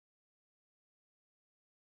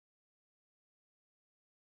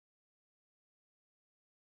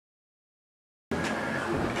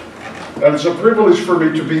And it's a privilege for me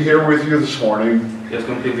to be here with you this morning.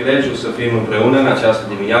 Este un privilegiu să fim împreună în această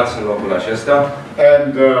dimineață în locul acesta.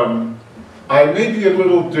 And I may be a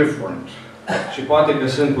little different. Și poate că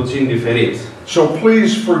sunt puțin diferit. So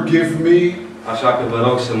please forgive me. Așa că vă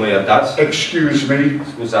rog să mă iertați. Excuse me.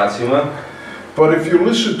 Scuzați-mă. But if you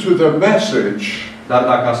listen to the message, dar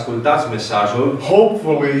dacă ascultați mesajul,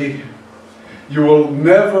 hopefully you will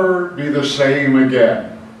never be the same again.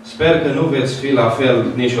 Sper că nu veți fi la fel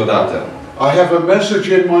niciodată. I have a message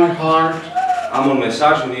in my heart. Am un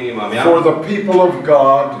mesaj în inima mea for the people of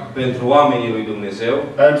God pentru oamenii lui Dumnezeu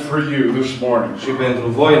and for you this morning. Și pentru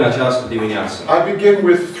voi în această dimineață. I begin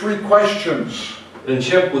with 3 questions.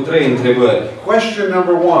 Încep cu 3 întrebări. Question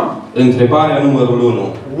number 1. Întrebarea numărul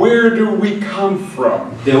 1. Where do we come from?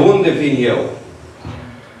 De unde vin eu?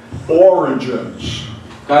 Origins.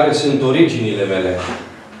 Care sunt originile mele?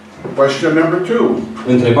 Question number 2.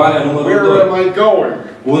 Întrebarea numărul 2. Where am I going?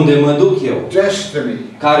 Unde mă duc eu? Destiny.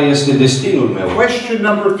 Care este destinul meu? Question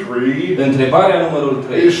number 3. Întrebarea numărul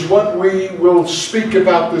 3. Is what we will speak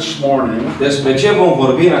about this morning. Despre ce vom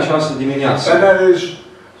vorbi în această dimineață? And that is,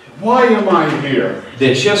 why am I here?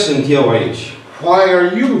 De ce sunt eu aici? Why are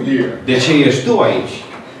you here? De ce ești tu aici?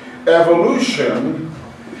 Evolution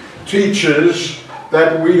teaches that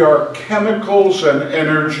we are chemicals and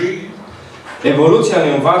energy. Evoluția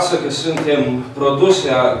ne învață că suntem produse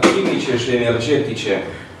chimice și energetice.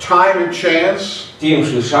 Time and chance. Timp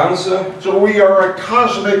și șansă. So we are a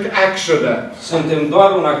cosmic accident. Suntem doar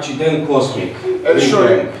un accident cosmic. And so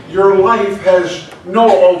your life has no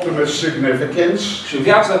ultimate significance. Și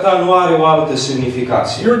viața ta nu are o altă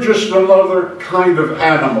semnificație. You're just another kind of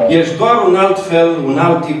animal. Ești doar un alt fel, un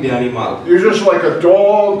alt tip de animal. You're just like a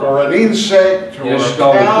dog or an insect or Ești a ca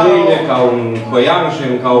un cow. câine, ca un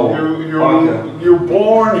păianjen, ca o vacă. You're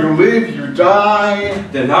born, you live, you die.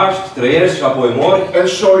 Te naști, trăiești și apoi mori. And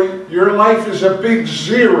so your life is a big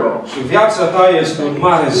zero. Și viața ta este un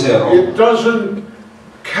mare zero. It doesn't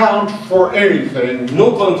count for anything. Nu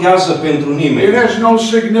contează pentru nimeni. It has no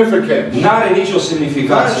significance. N-are nicio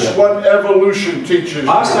semnificație. That's what evolution teaches.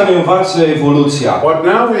 Asta ne învață evoluția. But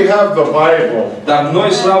now we have the Bible. Dar noi,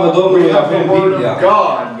 slavă Domnului, avem Biblia.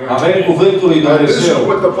 Avem cuvântul lui Dumnezeu. And this is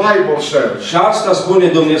what the Bible says. Și asta spune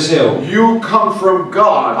Dumnezeu. You come from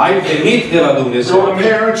God. Ai venit de la Dumnezeu. Your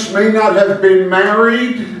parents may not have been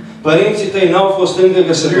married. Părinții tăi n-au fost încă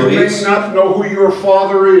căsătoriți. You may not know who your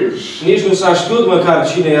father is. Nici nu s-a știut măcar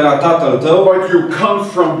cine era tatăl tău. But you come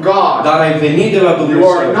from God. Dar ai venit de la Dumnezeu.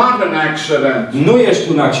 You are not an accident. Nu ești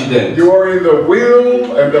un accident. You are in the will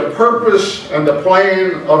and the purpose and the plan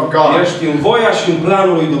of God. Ești în voia și în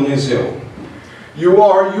planul lui Dumnezeu. You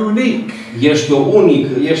are unique. Ești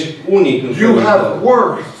unic în You felul have tău.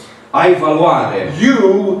 worth. Ai valoare.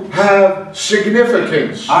 You have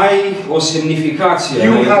significance. Ai o semnificație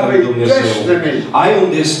You înaintea have lui a Dumnezeu. destiny. Ai un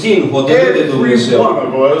destin hotărât de Every Dumnezeu. one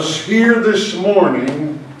of us here this morning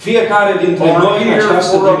Fiecare dintre noi în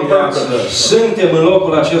această dimineață suntem în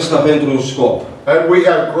locul acesta pentru un scop. and we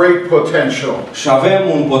have great potential. Și avem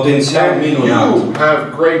un potențial And minunat. you have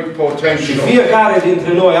great Și potential. fiecare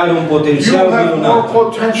dintre noi are un You potențial have more minunat.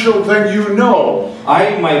 potential than you know. Ai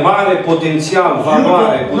mai mare potențial, You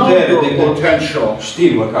valoare, don't know putere your decât potential.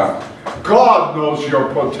 știi măcar. God knows your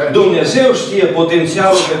potential. Dumnezeu știe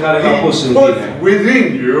potențialul pe care l-a pus în He put tine. within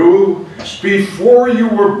you before you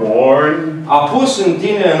were born. A pus în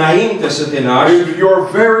tine înainte să te naști, In your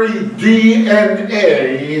very DNA,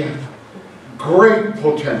 great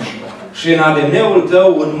potential. și în ADN-ul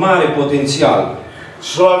tău un mare potențial.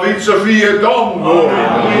 Slavit să fie Domnul!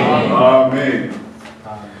 Amen.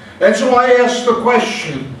 And so I ask the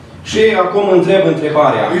question. Și acum întreb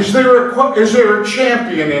întrebarea. Is there a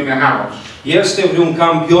champion in the house? Este vreun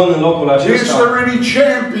campion în locul Is acesta? there any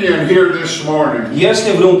champion here this morning? Este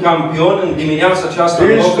vreun campion în dimineața aceasta în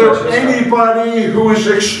Is locul there acesta? anybody who is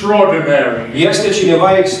extraordinary? Este cineva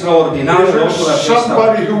extraordinar Is în there locul acesta?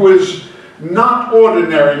 somebody who is not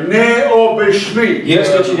ordinary, neobișnuit?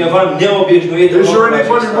 Este cineva neobișnuit în Is there locul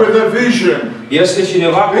anybody acesta? with a vision? Este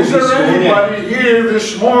cineva cu Is there visiune? anybody here this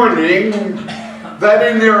morning that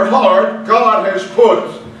in their heart God has put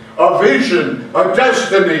a vision, a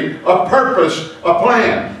destiny, a purpose, a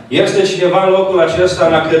plan? Este cineva în locul acesta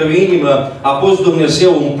în a cărui inimă a pus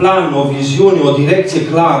Dumnezeu un plan, o viziune, o direcție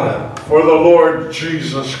clară For the Lord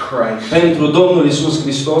Jesus Christ. pentru Domnul Isus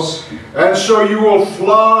Hristos? And so you will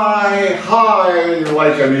fly high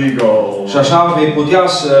like an eagle. Și așa vei putea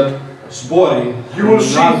să zbori You will în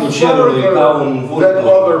see altul cerului ca un further than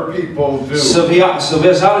vultur. other people do. Să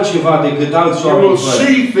vezi altceva decât alți You oameni will văd.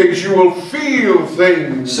 see things, you will feel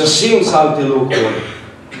things Să simți alte lucruri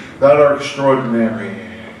that are extraordinary.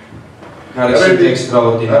 care sunt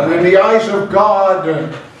extraordinare. And in the eyes of God,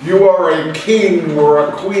 you are a king or a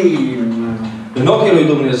queen. În ochii lui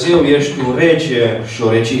Dumnezeu ești un rege și o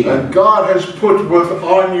regină. And God has put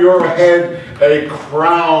on your head a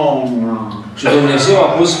crown. Și Dumnezeu a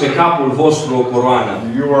pus pe capul vostru o coroană.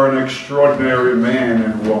 You are an extraordinary man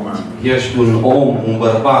and woman. Ești un om, un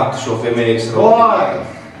bărbat și o femeie extraordinară.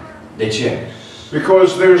 De ce? Because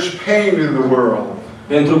there's pain in the world.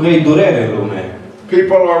 Pentru că e durere în lume.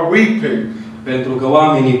 People are weeping. Pentru că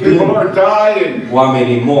oamenii People plâng. are dying.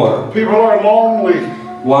 Oamenii mor. People are lonely.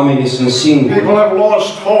 Oamenii sunt singuri. People have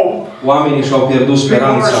lost hope. Oamenii și-au pierdut People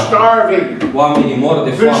speranța. are starving. Oamenii mor de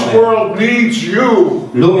This foame. world needs you.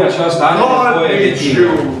 Lumea aceasta are God nevoie de needs tine.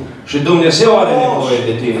 you. Și Dumnezeu are nevoie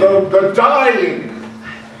de tine. The dying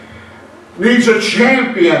needs a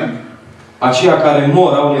champion. Aceia care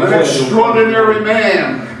mor au An nevoie de extraordinary man.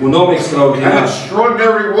 un om An extraordinar.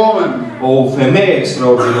 extraordinary woman. O femeie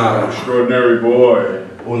extraordinară. An extraordinary boy.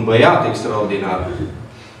 Un băiat extraordinar.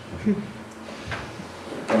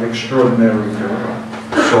 An extraordinary girl.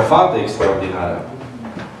 Și o fată extraordinară.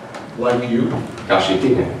 Like you. Ca și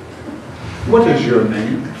tine. What is your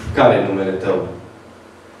name? Care e numele tău?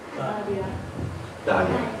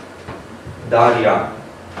 Daria. Daria.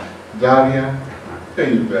 Daria.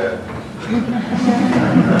 Ain't bad.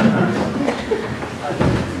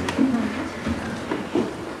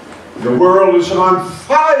 The world is on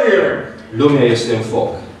fire. Lumea este în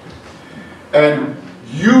foc. And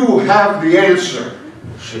you have the answer.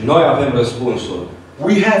 Și noi avem răspunsul.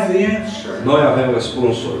 We have the answer. Noi avem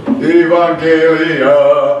răspunsul. Evanghelia,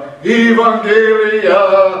 Evanghelia,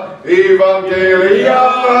 Evanghelia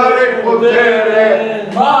are putere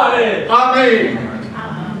mare. Amen.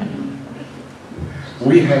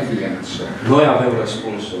 We have the answer. Noi avem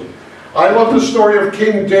răspunsul. I love the story of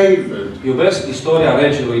King David. Iubesc istoria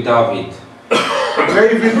regelui David.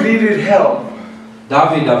 David needed help.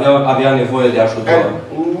 David avea nevoie de ajutor.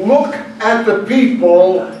 And look at the people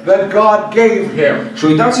that God gave him. Și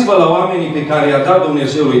uitați-vă la oamenii pe care i-a dat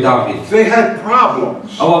Dumnezeu lui David. They had problems.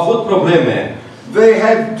 Au avut probleme. They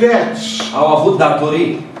had debts. Au avut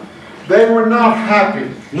datorii. They were not happy.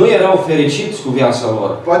 Nu erau fericiți cu viața lor.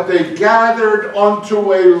 But they gathered onto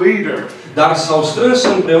a leader. Dar s-au strâns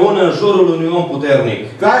împreună în jurul unui om puternic.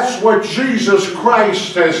 That's what Jesus Christ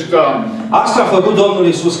has done. Asta a făcut Domnul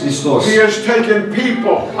Iisus Hristos. He has taken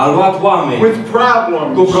people A luat oameni with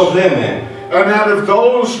problems. cu probleme. And out of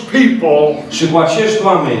those people, Și cu acești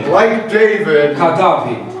oameni, like David, ca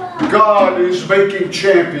David, God is making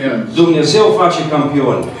champions. Dumnezeu face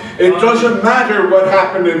campioni. It doesn't matter what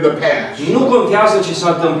happened in the past. Nu contează ce s-a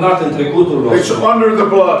întâmplat în trecutul It's nostru. under the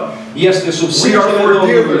blood. Este sub We are sângele Domnului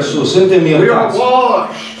forgiven. Iisus. Suntem We are iertați.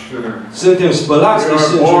 washed. Suntem spălați de We are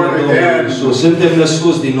sângele born Domnului again. Iisus. Suntem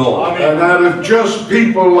născuți din nou. And out of just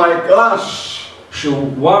people like us, Și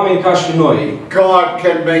oameni ca și noi God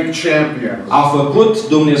can make champions. a făcut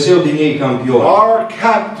Dumnezeu din ei campioni. Our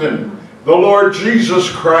captain, the Lord Jesus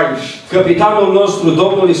Christ, Capitanul nostru,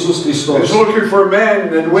 Domnul Iisus Hristos, is looking for men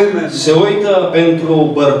and women se uită pentru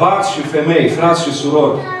bărbați și femei, frați și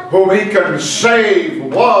surori, whom He can save,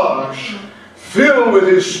 wash, fill with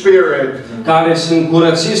His Spirit, care sunt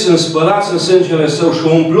curățiți, sunt spălați în sângele Său și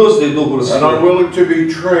umpluți de Duhul and Sfânt. are willing to be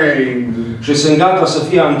trained Și sunt gata să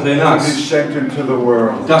fie to antrenați be sent into the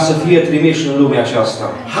world. ca să fie trimiși în lumea aceasta.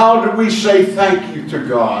 How do we say thank you to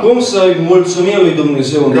God? Cum să-i mulțumim lui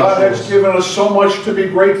Dumnezeu în God has sus? given us so much to be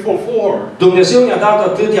grateful for. Dumnezeu ne-a dat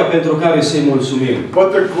atâtea pentru care să-i mulțumim. But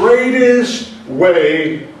the greatest way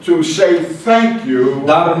to say thank you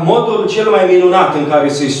Dar modul cel mai minunat în care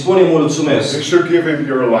să-i spunem mulțumesc is to give Him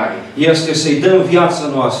your life. este să-i dăm viața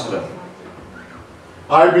noastră.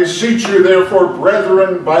 I beseech you, therefore,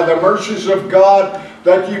 brethren, by the mercies of God,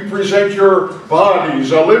 that ye present your bodies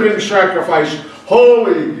a living sacrifice,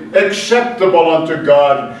 holy, acceptable unto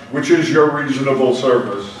God, which is your reasonable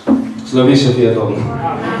service. Slăvit să fie Domnul.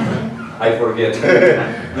 I forget.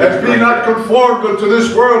 And be not conformed unto this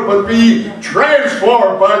world, but be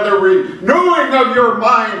transformed by the renewing of your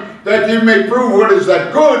mind, that ye may prove what is that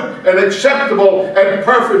good and acceptable and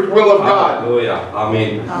perfect will of God. Aleluia.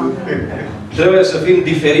 Amin. Trebuie să fim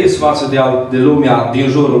diferiți față de lumea din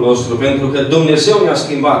jurul nostru, pentru că Dumnezeu ne-a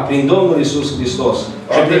schimbat prin Domnul Iisus Hristos.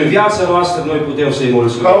 Și prin viața noastră noi putem să-i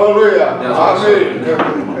mulțumim. Hallelujah. Amen.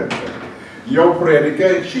 Eu predică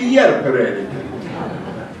și El predică.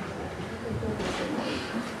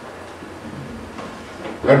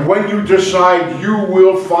 And when you decide, you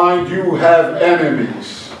will find you have enemies.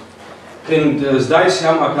 Când îți dai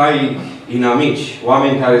seama că ai inamici,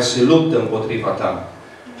 oameni care se luptă împotriva ta,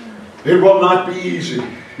 It will not be easy.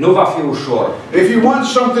 nu va fi ușor. If you want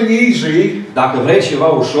something easy, Dacă vrei ceva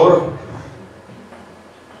ușor,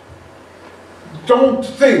 Don't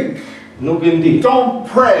think. Nu gândi.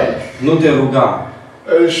 Don't pray. Nu te ruga.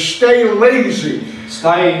 Stay lazy.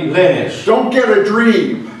 Stai leneș. Don't get a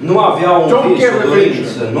dream. Nu avea un vis, o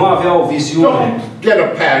dorință. Nu avea o viziune. Don't get a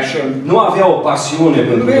passion. Nu avea o pasiune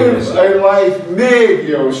pentru Live Dumnezeu. a life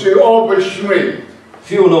medios, obișnuit.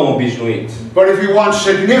 Fii un om obișnuit. But if you want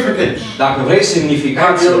significance, Dacă vrei and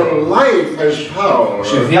semnificație your life has power,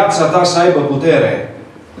 și viața ta să aibă putere,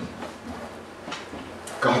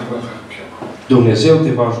 God will help you. Dumnezeu te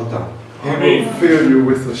va ajuta. He will fill you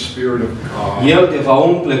with the Spirit of God. El te va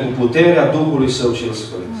umple cu puterea Duhului Său cel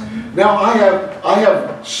Sfânt. Now I have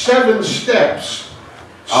 7 steps.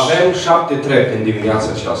 Avem 7 trepi în dimineața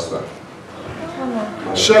aceasta.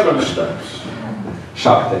 7 steps.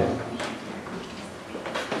 7.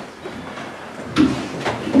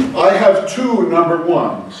 I have 2 number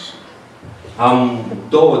ones. Am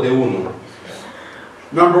 2 de 1.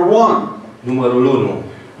 Number 1, Numărul 1.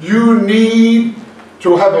 you need to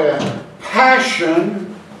have a passion,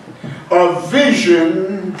 a vision,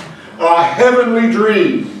 a heavenly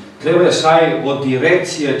dream. Trebuie să ai o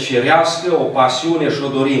direcție cerească, o pasiune și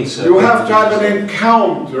o dorință. You have to have an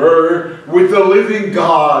encounter with the living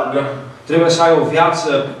God. Trebuie să ai o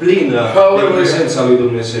viață plină de prezența lui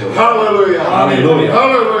Dumnezeu. Hallelujah. Hallelujah.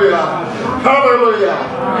 Hallelujah. Hallelujah.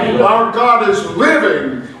 Our God is living.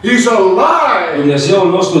 He's alive. Dumnezeul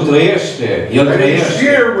nostru trăiește. El And He's trăiește.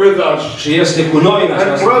 here with us. Și este cu noi în And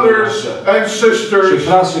această brothers dimineață. and Și sisters,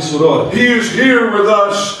 frați și surori, He is here with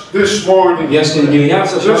us this morning. este în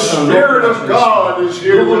dimineața The aceasta în Spirit locul of acesta. God is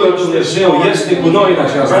here Duhul with lui us this Dumnezeu morning. este cu noi în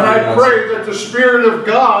această And I dimineață. pray that the Spirit of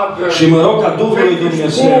God Și mă rog ca Duhul lui take these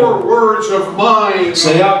Dumnezeu 4 words of mine să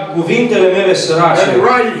ia cuvintele mele sărace and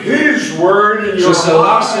write His word in și your să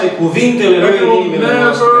lasă heart. cuvintele And Lui it în will inimile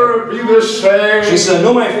noastre. never be the same. Și să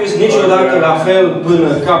nu mai fiți niciodată la fel până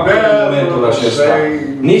capul în momentul acesta.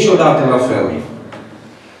 Niciodată la fel.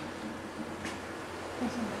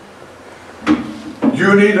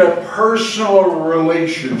 You need a personal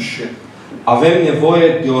relationship. Avem nevoie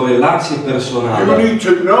de o relație You personală. need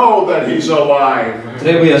to know that He's alive.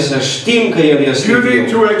 Trebuie să știm că El este You need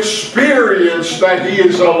viu. to experience that He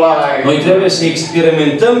is alive. Noi trebuie să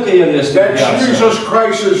experimentăm că El este That viață. Jesus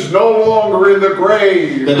Christ is no longer in the Că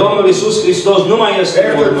grave. Domnul Iisus Hristos nu mai este în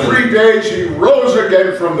After mormânt. 3 days He rose again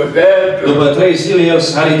from the dead. După 3 zile El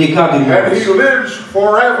s-a ridicat din And He morți. lives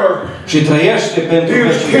forever. Și trăiește pentru He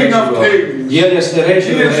is vecii King of vecilor. Kings. El este He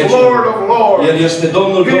regele is regilor. Lord of Lords. El este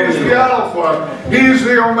Domnul He is the Domnilor. Alpha. He is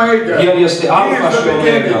the Omega. El este He Alfa is și the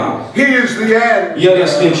beginning. Omega. He is the end. El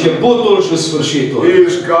este începutul și sfârșitul. He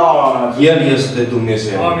is God. El este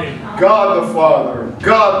Dumnezeu. God the Father,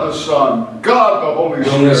 God the Son, God the Holy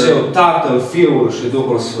Dumnezeu, Spirit. Tatăl, Fiul și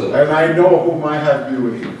Duhul Sfânt. And I know whom I have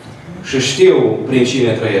believed. Și știu prin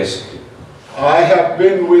cine trăiesc. I have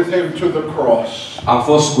been with Him to the cross. Am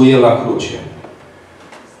fost cu El la cruce.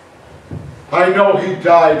 I know He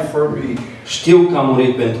died for me. Știu că a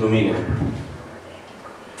murit pentru mine.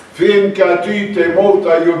 Fiindcă atât de mult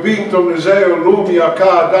a iubit Dumnezeu lumea că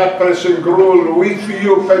a dat pe singurul lui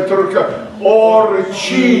Fiu, pentru că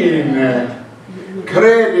oricine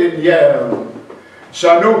crede în El să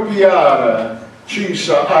nu piară, ci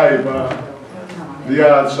să aibă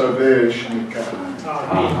viața veșnică.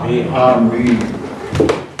 Amin. Amen.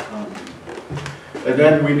 And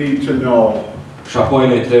then we need to know Și apoi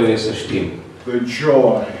noi trebuie să știm the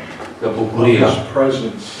joy că of bucuria His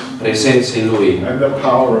presence prezenței Lui and the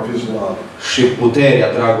power of His love. și puterea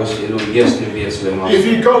dragostei Lui este în viețile If noastre.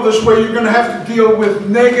 you go this way, you're going to have to deal with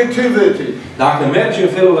negativity. Dacă mergi în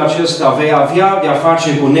felul acesta, vei avea de-a face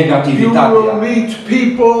cu You will negativitatea. meet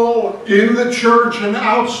people in the church and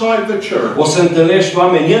outside the church. O să întâlnești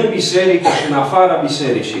oameni în biserică și în afara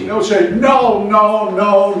bisericii, They'll say, no, no,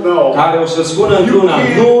 no, no. care o să-ți spună într-una,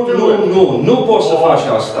 nu poți să faci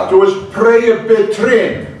asta. Tu ești prea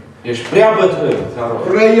bătrân, Ești prea bătrân, Carol,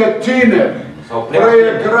 prea tiner, sau prea prea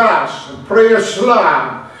tânăr. gras, prea slab.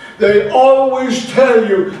 They always tell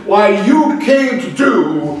you why you can't do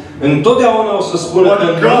Întotdeauna o să spună what că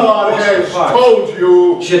nu God poți să has faci told you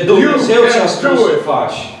ce you Dumnezeu ți-a can't spus do să it.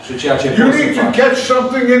 faci și ceea ce You poți să need to faci. get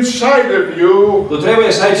something inside of you. Tu trebuie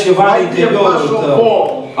să ai ceva în Like the interiorul Apostle tău, Paul.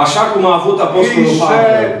 așa cum a avut He Apostolul Pavel.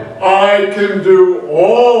 said, I can do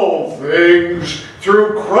all things through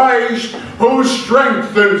Christ who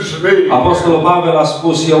strengthens me. Apostolul Pavel a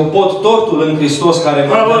spus, eu pot totul în Hristos care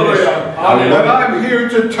mă întărește. Hallelujah. And Aleluia. I'm here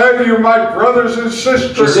to tell you, my brothers and Și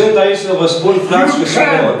sisters, sunt aici să vă spun, frați și you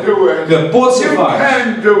surori, can do it. că poți să You faci. can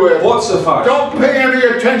do it. Poți să faci. Don't pay any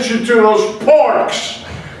attention to those porks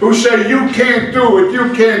who say you can't do it, you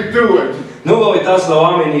can't do it. Nu vă uitați la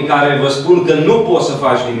oamenii care vă spun că nu poți să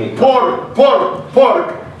faci nimic. Pork, pork, pork.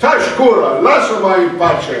 Taci gura, lasă-mă în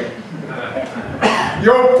pace.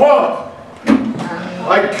 Eu pot.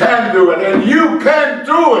 I can do it, and you can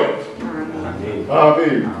do it.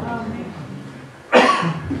 Amen.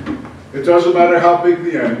 It doesn't matter how big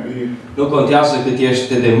the enemy. Nu contează cât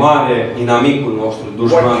este de mare inamicul nostru,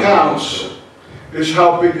 dușmanul What counts nostru. is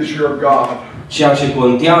how big is your God. Ceea ce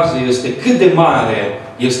contează este cât de mare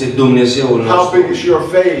este Dumnezeul How nostru. big is your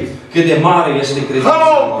faith? Cât de mare este credința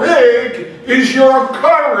How noastră. big is your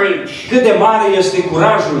courage? Cât de mare este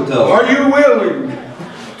curajul tău. Are you willing?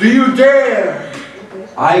 Do you dare?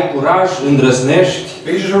 Ai curaj, îndrăznești.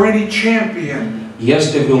 Is there any champion?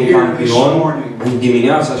 Este vreun campion în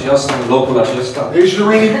dimineața aceasta, în locul acesta? Is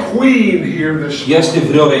there any queen here this morning? Este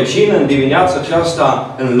vreo regină în dimineața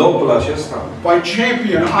aceasta, în locul acesta? By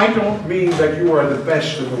champion, I don't mean that you are the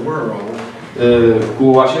best in the world. Cu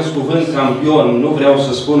acest cuvânt campion, nu vreau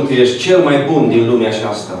să spun că ești cel mai bun din lumea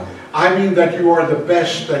aceasta. I mean that you are the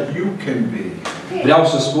best that you can be. Vreau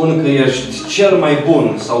să spun că ești cel mai bun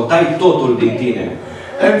sau dai totul din tine.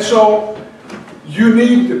 And so, you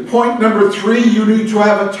need, point number 3, you need to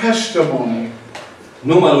have a testimony.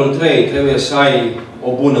 Numărul 3, trebuie să ai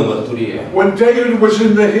o bună mărturie. When David was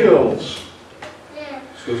in the hills,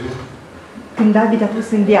 Când David a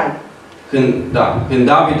fost în deal. Când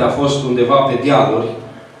David a fost undeva pe dealuri,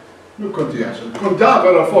 nu contează. Când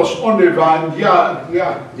David a fost undeva în deal.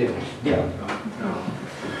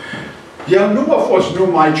 El nu a fost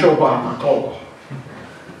numai cioban acolo.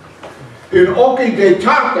 În ochii de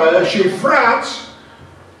tată și frați,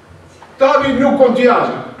 David nu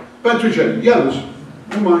contează. Pentru ce? El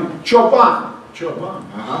numai cioban.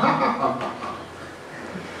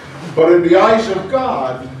 But in the eyes of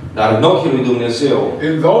God, dar în ochii lui Dumnezeu,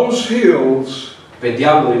 in those hills, pe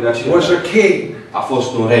dealurile acelea, was a king. A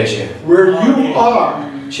fost un rege. Where you are,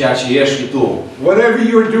 ceea ce ești și tu, whatever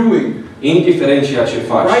you're doing, indiferent ceea ce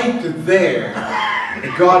faci, right there,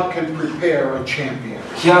 God can prepare a champion.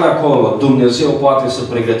 Chiar acolo Dumnezeu poate să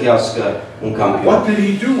pregătească un campion. What did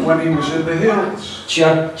he do when he was in the hills?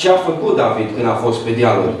 Ce a făcut David când a fost pe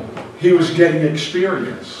dealuri? He was getting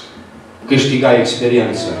experience. Câștiga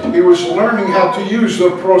experiență. He was learning how to use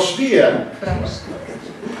the prostia.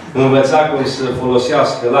 Învăța cum să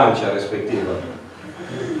folosească lancea respectivă.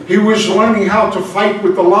 He was learning how to fight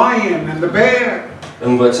with the lion and the bear.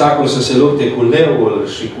 Învăța cum să se lupte cu leul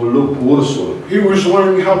și cu ursul. He was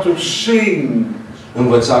learning how to sing.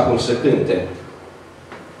 Învăța cum să cânte.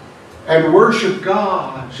 And worship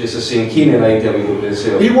God. Și să se închine înaintea lui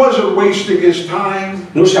Dumnezeu. He wasn't wasting his time.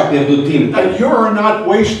 Nu și-a pierdut timpul. And you're not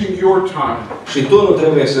wasting your time. Și tu nu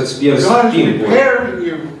trebuie să-ți pierzi timpul.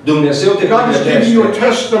 Dumnezeu te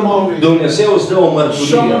pregătește. Dumnezeu îți dă o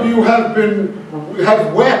mărturie. Some of you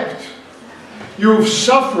have wept. You've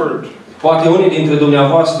suffered. Poate unii dintre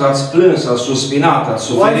dumneavoastră ați plâns, ați suspinat, ați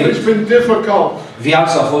suferit. Life has been difficult.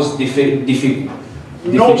 Viața a fost dificilă.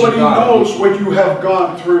 Nobody knows what you have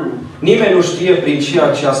gone through. Nimeni nu știe prin ceea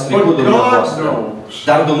ce ați trecut dumneavoastră.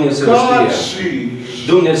 Dar Dumnezeu știe.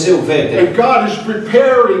 Dumnezeu vede. And God is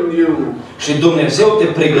preparing you. Și Dumnezeu te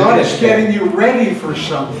pregătește.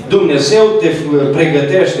 Dumnezeu te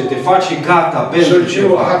pregătește, te face gata pentru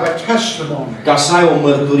ceva. Ca să ai o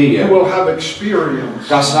mărturie.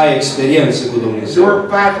 Ca să ai experiență cu Dumnezeu. Your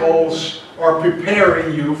battles are preparing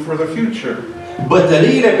you for the future.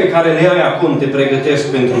 Bătăliile pe care le ai acum te pregătesc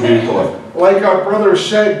pentru viitor. Like our brother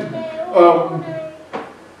said,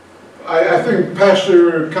 I think Pastor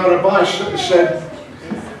Carabas said,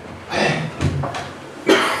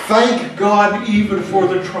 thank God even for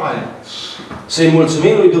the trials. Să-i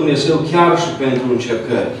mulțumim lui Dumnezeu chiar și pentru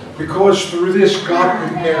încercări. Because through this God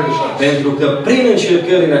prepares us. Pentru că prin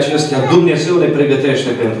încercările acestea Dumnezeu ne pregătește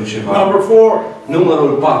pentru ceva. Number 4.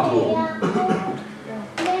 Numărul 4.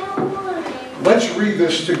 Let's read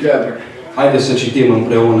this together. Haideți să citim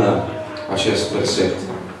împreună acest verset.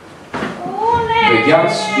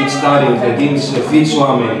 Vegheați, fiți tari în credință, fiți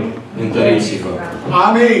oameni, întăriți-vă.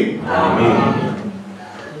 Amin. Amin.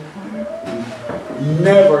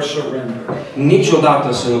 Never surrender.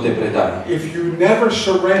 Niciodată să nu te predai. If you never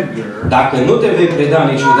surrender, dacă nu te vei preda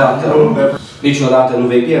niciodată, niciodată nu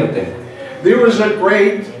vei pierde. There was a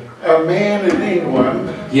great man in England.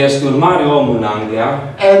 Este un mare om în Anglia.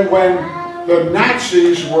 And when the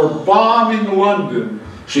Nazis were bombing London,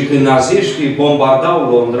 și când naziștii bombardau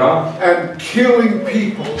Londra and killing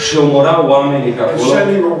people, și omorau oamenii acolo, and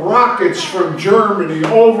sending rockets from Germany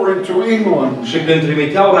over into England, și când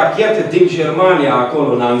trimiteau rachete din Germania acolo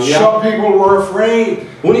în Anglia, some people were afraid.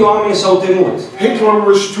 Unii oameni s-au temut. Hitler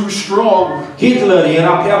was too strong. Hitler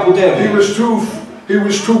era prea puternic. He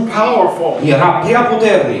was too powerful. Era prea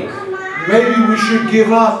puternic. Maybe we should give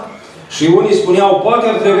up. Și unii spuneau, poate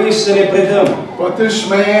ar trebui să ne predăm. But this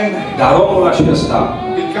man, Dar omul acesta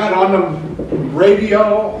he got on the radio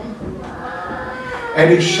and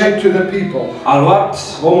he said to the people, a luat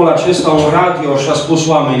omul acesta un radio și a spus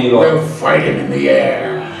oamenilor, we'll fight him in the air.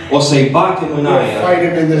 o să-i batem în We'll aer, fight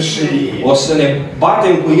him in the sea. o să ne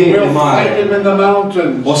batem cu ei pe We'll fight mare, him in the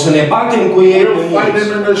mountains. o să ne batem cu ei pe We'll fight him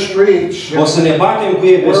munți, in the streets. o să ne batem cu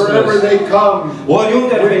ei pe Wherever străzi, they come,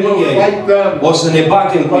 oriunde ar we veni will ei, fight them. o să ne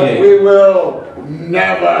batem cu But ei. we will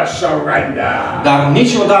never surrender. Dar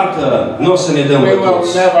niciodată nu o să ne dăm We will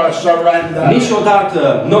bătuți. never surrender. Niciodată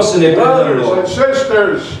nu o să ne predăm Brothers lor. and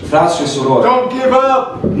sisters, Frați și surori, don't give up.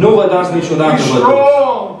 nu vă dați niciodată Be bătuți.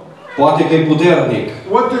 strong. Poate că e puternic.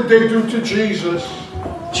 What did they do to Jesus?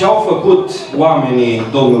 Ce au făcut oamenii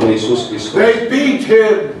Domnului Iisus Hristos? They beat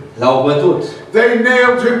him. L-au bătut. They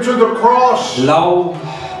nailed him to the cross. L-au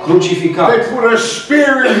crucificat. They put a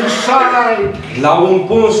spear in his side. L-au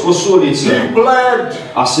împuns cu suliță. He bled.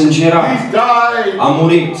 A sângerat. He died. A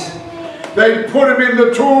murit. They put him in the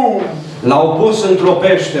tomb. L-au pus într-o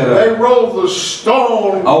peșteră. They rolled the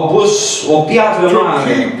stone Au pus o piatră to mare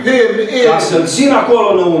keep him ca să-l in. țină acolo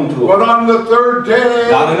înăuntru. But on the third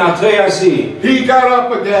Dar day, în a treia zi he got up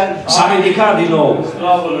again. s-a ridicat din nou.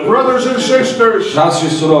 Brothers and sisters, Frați și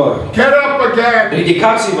surori, get up again.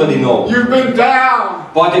 ridicați-vă din nou. You've been down.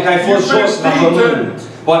 Poate că ai fost jos la pământ.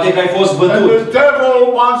 Poate că ai fost And bătut. the devil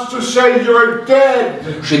wants to say you're dead.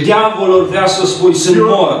 Și diavolul vrea să spui, sunt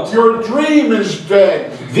mort. Your dream is dead.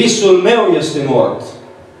 Visul meu este mort.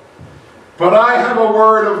 But I have a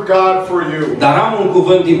word of God for you. Dar am un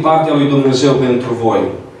cuvânt din partea lui Dumnezeu pentru voi.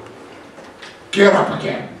 Get up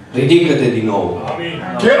again. Ridică-te din nou.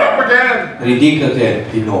 Get up again. Ridică-te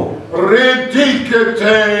din nou.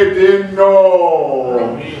 Ridică-te din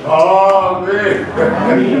nou. Amen.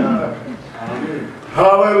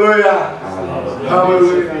 Hallelujah.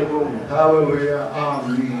 Hallelujah. Hallelujah.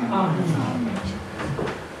 Amen.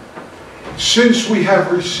 Since we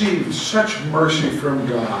have received such mercy from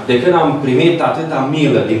God, De când am primit atâta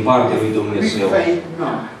milă din partea lui we Dumnezeu, faint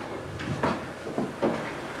not.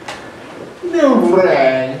 Nu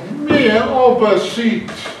vrei, mie obosit,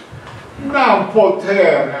 n-am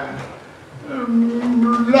putere.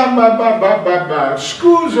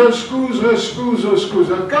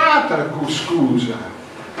 Scuză, gata cu scuză.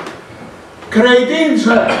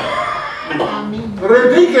 Credință.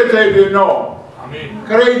 Ridică-te din nou.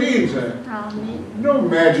 Credință. Nu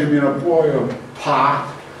mergem înapoi în pat.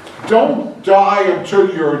 Don't die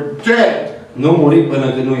until you're dead. nu muri până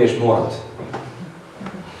când nu ești mort.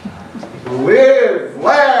 Live,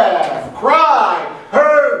 laugh, cry,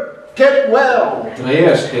 hurt, get well.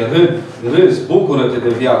 Trăiește, râzi, bucură-te de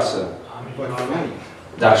viață. But fight.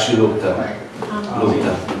 Dar și luptă. Luptă.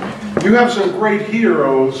 You have some great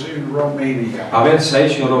heroes in Romania. Aveți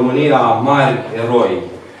aici în România mari eroi.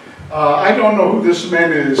 I don't know who this man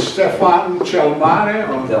is, Stefan cel Mare?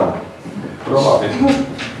 Or... Da. Probabil.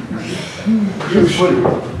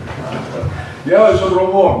 El este un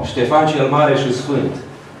român. Ștefan cel Mare și Sfânt.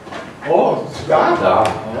 Oh, da? Da.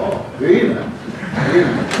 Oh, bine. Bine.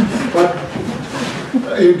 But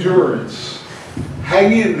endurance.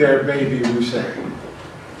 Hang in there, baby, we say.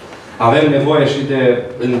 Avem nevoie și de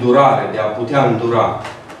îndurare, de a putea îndura.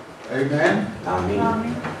 Amen?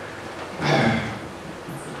 Amin.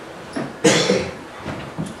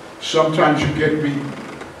 Sometimes you get beat.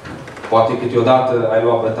 Poate câteodată ai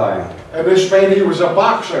luat bătaia. And this man, he was a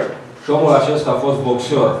boxer. Și omul acesta a fost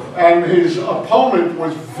boxer. And his opponent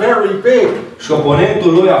was very big. Și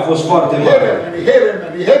oponentul lui a fost foarte He hit mare. him, and he hit him,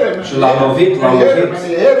 and he hit him. Și l-a lovit, And he hit him, and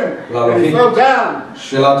he hit him. L-a And he lovit. fell down.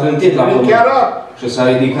 Și l-a trântit la And he pământ. got up. Și s-a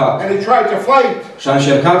ridicat. And he tried to fight. Și a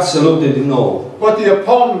încercat să lupte din nou. But the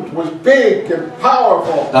opponent was big and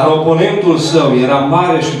powerful. Dar oponentul său era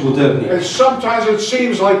mare și puternic. And sometimes it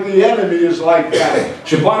seems like the enemy is like that.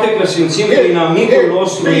 Și poate că simțim că inamicul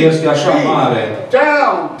nostru este așa mare.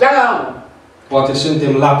 Down, down. Poate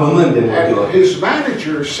suntem la pământ de multe And ori. his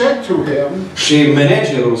manager said to him, Și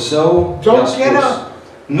managerul său i-a don't get spus, up.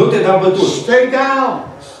 nu te da bătut. Stay down.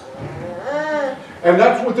 And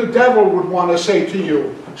that's what the devil would want to say to you.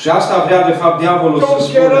 Și asta vrea de fapt diavolul să Don't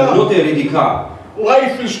spună, get up. nu te ridica.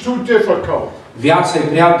 Life is too difficult. Viața e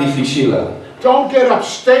prea dificilă. Don't get up.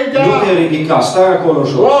 Stay Nu te down. ridica, stai acolo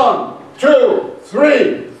jos. 1, 2,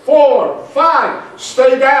 3, 4, 5.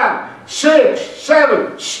 Stay down. 6, 7.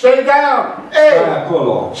 Stay down. Stai 8.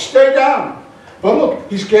 acolo. Stay down. But look,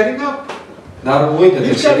 he's getting up. Dar uite-te,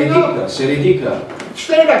 He's se getting ridică, se ridică,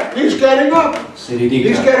 Stay down. He's getting up. se ridică.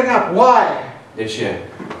 He's getting up. Why? De ce?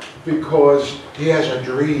 Because he has a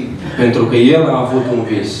dream. Pentru că el a avut un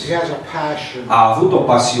vis. He has a passion. A avut o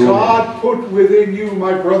pasiune. God put within you,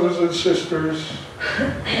 my brothers and sisters,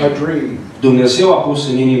 a dream. Dumnezeu a pus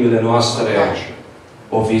în inimile noastre A passion.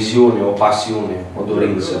 o viziune, o pasiune, o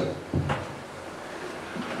dorință.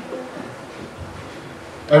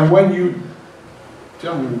 And when you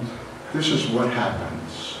don't, this is what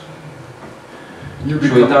happens. You Și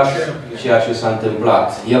become a uitați champion. ceea ce s-a întâmplat.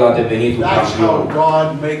 El a devenit un That's how campion. God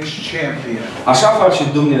makes champion. Așa face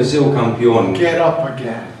Dumnezeu campion, Get up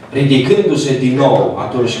again. ridicându-se din nou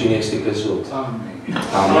atunci când este căzut.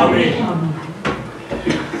 Amen. Amin.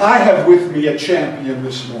 I have with me a champion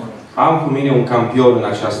this morning. Am cu mine un campion în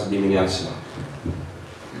această dimineață.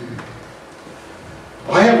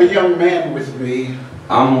 I have a young man with me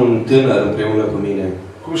Am un tânăr împreună cu mine,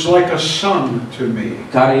 who's like a son to me,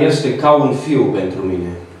 care este ca un fiu pentru mine.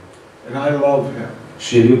 and I love him.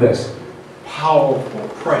 Și îl iubesc. Powerful,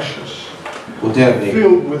 precious, Puternic,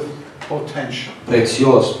 filled with potential.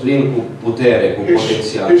 prețios, plin cu putere, cu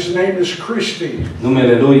potențial. His name is Christy.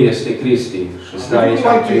 Numele lui este Cristi și stă Would aici.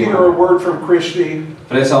 you like to hear a word from Christy?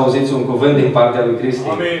 Vreți să auziți un cuvânt din partea lui Cristi?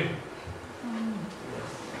 Amin.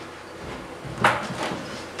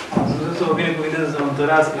 Dumnezeu să vă binecuvânteze, să vă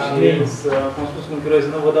întărească și să, cum am spus cu Piroi, să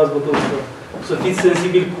nu vă dați bătăi, să fiți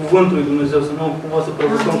sensibili cuvântului Dumnezeu, să nu cumva să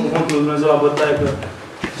provocăm cuvântul lui Dumnezeu la bătaie, că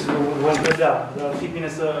vom cădea. Dar ar fi bine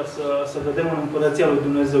să vedem în Împărăția lui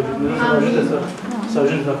Dumnezeu și Dumnezeu să vă ajute să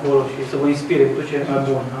ajungeți acolo și să vă inspire cu tot ce e mai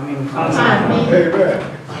bun. Amin. Amen.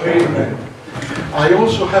 Amen. I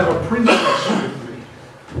also have a princess with me.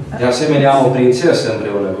 De asemenea, am o prințesă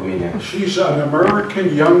împreună cu mine. She's an American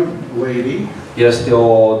young lady Este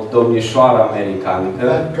o domnișoară americanică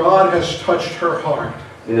that God has touched her heart.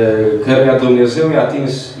 căreia Dumnezeu i-a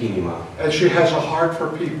atins inima. And she has a heart for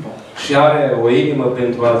people. Și are o inimă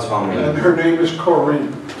pentru alți oameni. And her name is Corinne.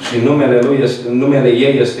 Și numele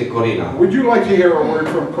ei este Corina. Would you like to hear a word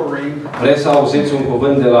from Corinne? Vreți să auziți un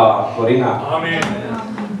cuvânt de la Corina? Amin.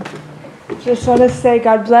 Just want to say,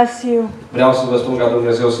 God bless you. Vreau să vă spun ca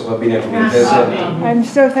Dumnezeu să vă binecuvânteze. I'm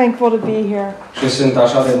so thankful to be here. Și sunt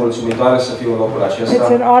așa de mulțumitoare să fiu în locul It's acesta.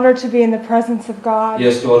 an honor to be in the presence of God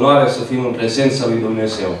Este o onoare să fim în prezența lui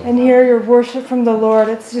Dumnezeu. and hear your worship from the Lord.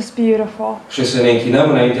 It's just beautiful. Și să ne închinăm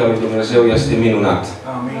înaintea lui Dumnezeu este minunat.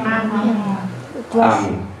 Amen. Bless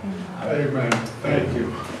Amin. Amen. Thank you.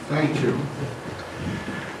 Thank you.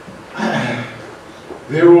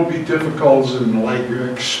 There will be difficulties and like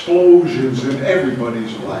explosions in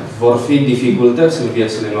everybody's life. Vor fi dificultăți în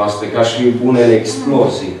viețile noastre, ca și unele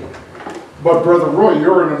explozii. But Brother Roy,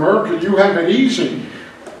 you're an American. You have it easy.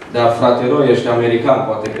 Dar frate Roy, ești american,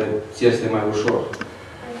 poate că ți este mai ușor.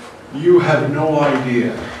 You have no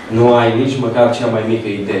idea Nu ai nici măcar cea mai mică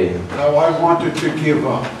idee. how I wanted to give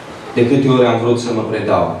up. De câte ori am vrut să mă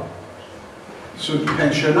predau. Sunt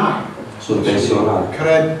pensionar. Sunt pensionar.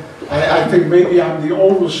 I think maybe I'm the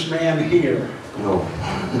oldest man here. Nu.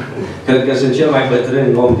 Cred că sunt cel mai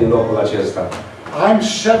bătrân om din locul acesta. I'm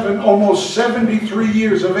almost 73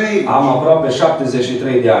 years of age. Am aproape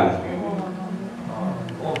 73 de ani.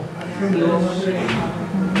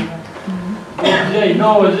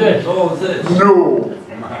 No.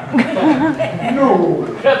 No.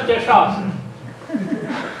 76.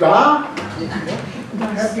 Da?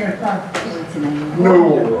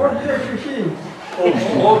 No.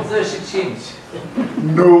 85.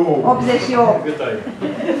 No. 88. Cât ai?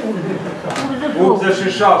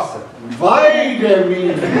 86. Vai de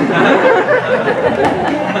mine!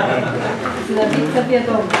 Slăvit să fie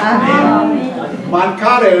Domnul. Amin.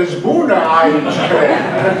 Mâncarea e bună aici, cred.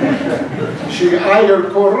 Și aer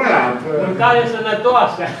curat. Mâncare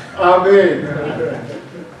sănătoasă. Amin.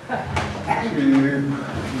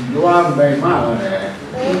 Și Doamne mare,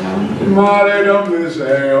 mare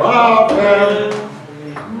Dumnezeu avem,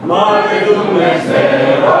 mare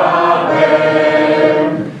Dumnezeu avem,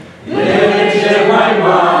 El e cel mai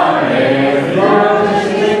mare,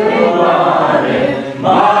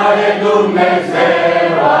 mare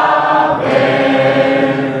Dumnezeu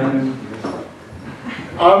avem.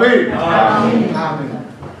 Amin. Amin. Amin.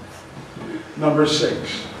 Number 6.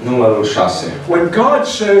 Numărul 6. When God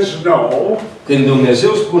says no, Când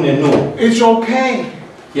Dumnezeu spune nu, it's okay.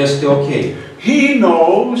 este ok. He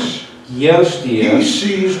knows El știe, He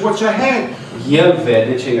sees what's ahead. El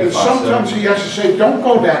vede ce e în And față. sometimes he has to say, don't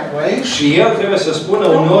go that way. Și El trebuie să spună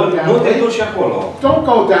uneori, nu te duci acolo. Don't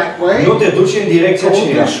go that way. Nu te duci în direcția Go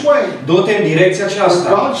aceea. this way. Du-te în direcția When aceasta.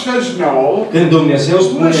 God says no, Când Dumnezeu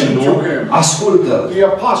spune listen nu, to him. ascultă-L. The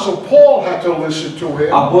Apostle Paul had to listen to him.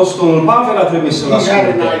 Apostolul Pavel a trebuit să-L He had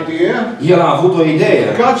an asculte. idea. El a avut o idee.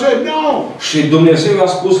 God said no. Și Dumnezeu i-a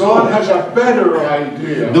spus nu. God has a better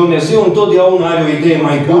idea. Dumnezeu întotdeauna are o idee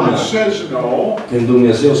mai bună. God says no. Când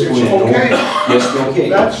Dumnezeu spune It's nu, okay. este ok.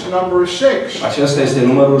 That's number 6. Acesta este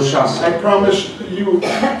numărul 6. I promised you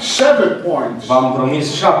 7 points. V-am promis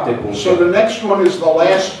 7 So puncte. the next one is the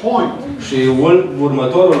last point. Și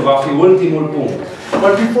următorul va fi ultimul punct.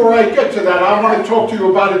 But before I get to that, I want to talk to you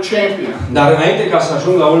about a champion. Dar înainte ca să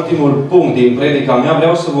ajung la ultimul punct din predica mea,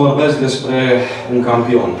 vreau să vorbesc despre un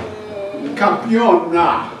campion. Campiona.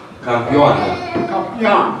 Campioană.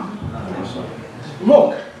 Campion.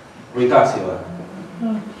 Look. Uitați-vă.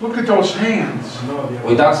 Look at those hands.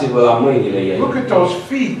 Uitați-vă la mâinile ei. Look at those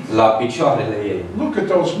feet. La picioarele ei. Look at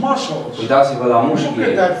those muscles. Uitați-vă la Look mușchii at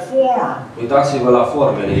ei. that form. Uitați-vă la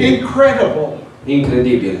formele ei. Incredible.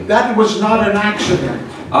 Incredibil. That was not an accident.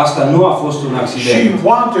 Asta nu a fost un She accident.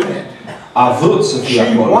 wanted it. A vrut să fie She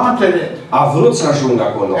acolo. wanted it. A vrut să ajungă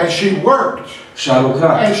acolo. And she worked. Și a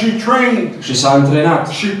lucrat. And she trained. Și s-a antrenat.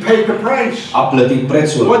 She paid the price. A plătit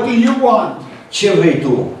prețul. What do you want? Ce vrei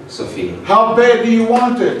tu să fii? How bad do you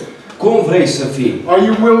want it? Cum vrei să fii? Are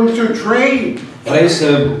you willing to train? Vrei să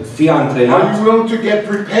fii Are antrenat? you willing to get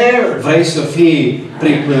prepared? Vrei să fii Are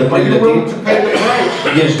you willing pregătit? to pay the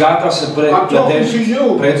price? Ești gata să plătești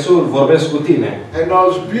prețul? Vorbesc cu tine. And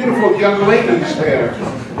those beautiful young ladies there.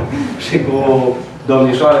 Și cu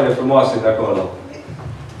domnișoarele frumoase de acolo.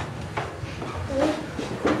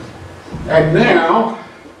 And now,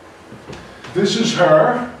 this is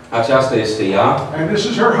her, Aceasta este ea and this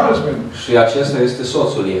is her husband. și acesta este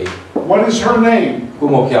soțul ei. What is her name?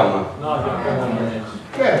 Cum o cheamă?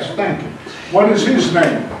 Yes, thank you. What is his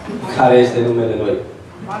name? Care este numele lui?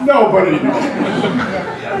 Nobody knows.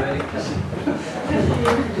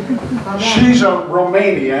 She's a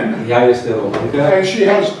Romanian, Ea este româncă and she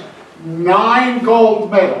has 9 gold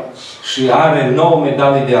medals. și are 9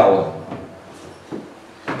 medalii de aur.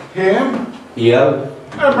 Him, El,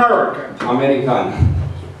 American, american,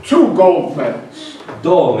 2 gold medals.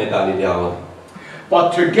 2 medalii de aur. But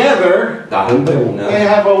together, Dar împreună they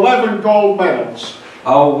have 11 gold medals.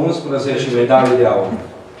 au 11 medalii de aur.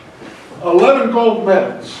 11 gold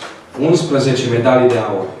medals. 11 medalii de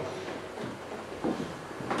aur.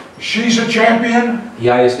 She's a champion.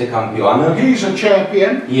 Ea este campioană, He's a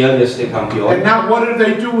champion. el este campion. And now what are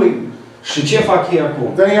they doing? Și ce fac ei acum?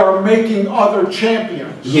 They are making other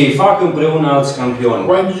champions. Ei fac împreună alți campioni.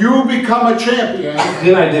 When you become a champion,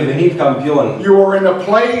 Când ai devenit campion, you are in a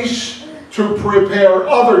place to prepare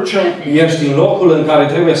other champions. ești în locul în care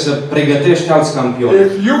trebuie să pregătești alți campioni.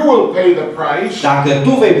 If you will pay the price, Dacă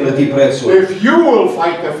tu vei plăti prețul, if you will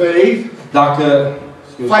fight the faith, dacă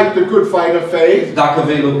fight the good fight of faith, Dacă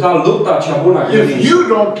vei lupta lupta cea bună a if credinței, you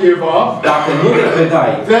don't give up, dacă nu te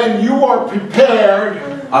predai, then you are prepared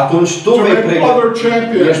atunci tu to vei make other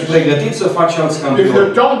champions. ești pregătit să faci alți If you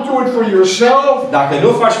campioni. don't do it for yourself, Dacă nu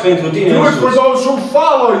faci pentru tine do it for însuți, those who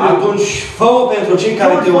follow you. atunci fă-o pentru cei Do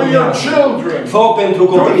care it te for your urmează. children. Fă-o pentru Do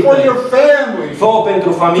it copiii for tăi. your family. Fă-o pentru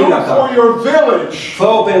Do familia it ta. for your village.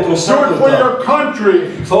 Fă-o pentru Do satul it for tău. your country.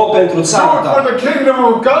 Fă-o pentru Do țara it ta. for the kingdom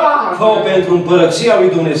of God. Fă-o pentru împărăția lui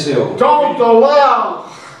Dumnezeu. Don't allow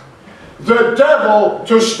the devil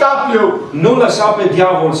to stop you. Nu lăsa pe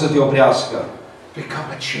diavol să te oprească. Become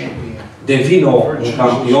a champion. Devină un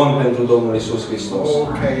campion pentru Domnul Iisus Hristos.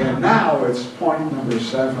 Okay, and now it's point number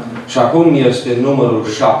 7. Și acum este numărul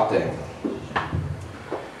 7.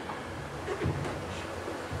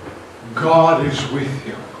 God is with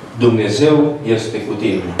you. Dumnezeu este cu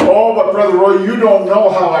tine. Oh, but Brother Roy, you don't know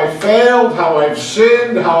how I failed, how I've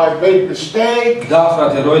sinned, how I've made mistakes. Da,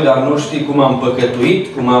 frate Roy, dar nu știi cum am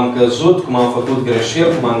păcătuit, cum am căzut, cum am făcut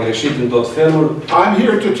greșeli, cum am greșit în tot felul. I'm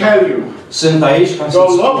here to tell you, Sunt aici ca să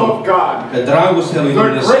the love of God, că dragostea lui the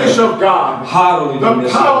grace Dumnezeu, of God, harul lui the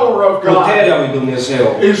Dumnezeu, power of God puterea lui Dumnezeu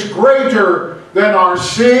is greater than our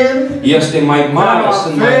sin, este mai mare,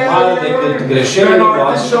 sunt mai mari decât greșelile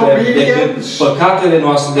noastre, decât păcatele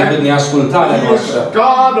noastre, decât neascultarea He is noastră.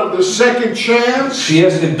 God of the second chance, Și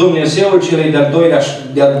este Dumnezeul celei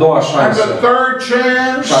de-a doua and șanse, the third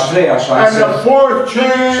chance, și a treia and șansă, the fourth și a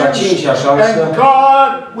chance, cincea șansă. and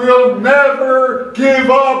God will never give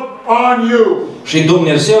up on you. Și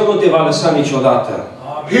Dumnezeu nu te va lăsa niciodată.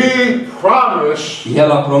 He promised,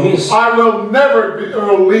 El a promis, I will never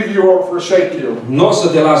leave you or forsake you. nu o să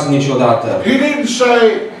te las niciodată. He didn't say,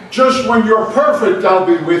 just when you're perfect, I'll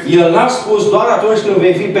be with you. El n-a spus doar atunci când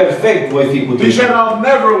vei fi perfect, voi fi cu He tine. said, I'll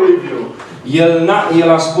never leave you. El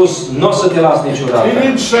a spus, nu o să te las niciodată. He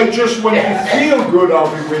didn't say just when you feel good,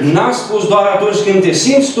 I'll be with you. N-a spus doar atunci când te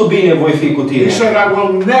simți tu bine, voi fi cu He tine. said, I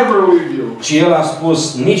will never leave you. Ci El a spus,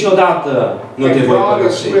 niciodată nu te And voi God is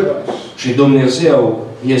părăsi. with us. Și Dumnezeu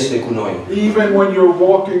este cu noi. Even when you're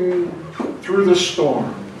walking through the storm,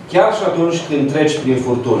 Chiar și atunci când treci prin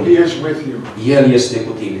furtuni, He is with you. El este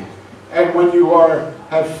cu tine. And when you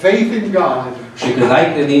have faith in God, Și când ai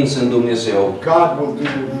credință în Dumnezeu, God will do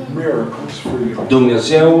miracles for you.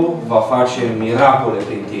 Dumnezeu va face miracole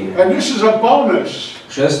prin tine. And this is a bonus.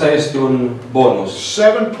 Și ăsta este un bonus.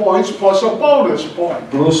 7 points plus a bonus point.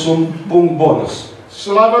 Plus un punct bonus.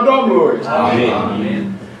 Slava Domnului. Amin.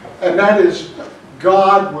 And that is,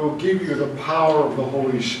 God will give you the power of the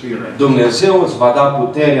Holy Spirit. Dumnezeu îți va da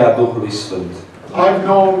puterea Duhului Sfânt. I've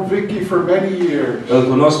known Vicky for many years. Îl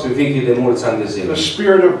cunosc pe Vichi de mulți ani de zile. The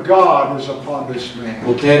Spirit of God is upon this man.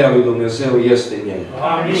 Puterea lui Dumnezeu este în el.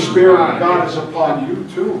 The Spirit of God is upon you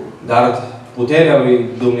too. Dar puterea lui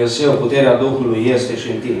Dumnezeu, puterea Duhului este și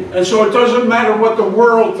în tine. And so it doesn't matter what the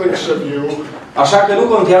world thinks of you. Așa că nu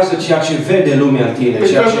contează ceea ce vede lumea în tine.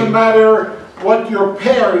 It doesn't matter what your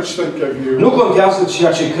parents think of you. Nu contează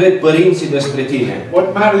ceea ce cred părinții despre tine. What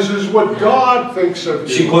matters is what God thinks of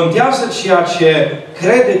Și you. contează ceea ce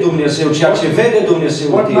crede Dumnezeu, ceea ce vede Dumnezeu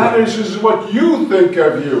în What tine. matters is what you think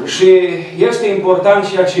of you. Și este important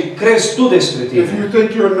ceea ce crezi tu despre If tine. you think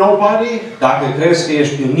you're nobody, Dacă crezi că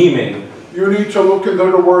ești un nimeni, you need to look into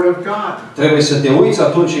the Word of God. trebuie să te uiți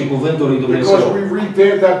atunci în cuvântul lui Because Dumnezeu. we read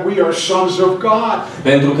there that we are sons of God.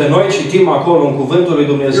 Pentru că noi citim acolo în cuvântul lui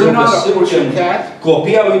Dumnezeu You're că not a suntem pussycat.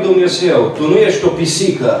 copii al lui Dumnezeu. Tu nu ești o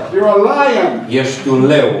pisică, You're a lion. ești un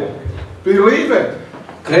leu. Believe it.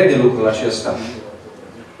 Crede lucrul acesta.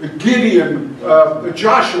 Gideon,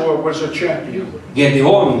 Joshua was a champion.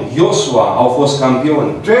 Gedeon, Iosua au fost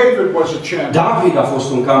campioni. David was a champion. David a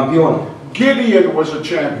fost un campion. Gideon was a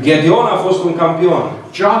champion. Gedeon a fost un campion.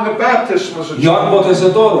 John the Baptist was a Ioan champion.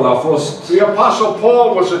 Botezătorul a fost. The Apostle Paul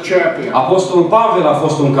was a champion. Apostolul Pavel a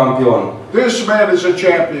fost un campion. This man is a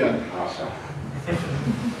champion.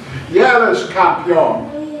 El es campion.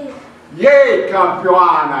 Yay,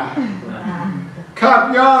 campioana.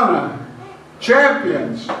 Campioana.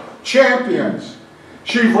 Champions. Champions.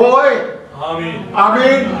 Și voi? Amin.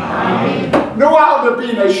 Amin? Nu au de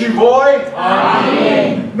bine și voi?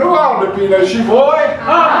 Nu au de bine și voi?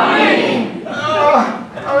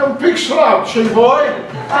 Un pic slab și voi?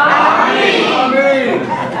 Amin.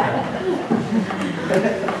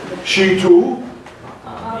 Și tu?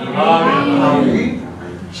 Amin.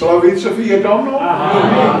 Slăvit să fie Domnul?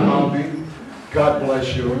 Amin. God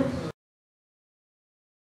bless you.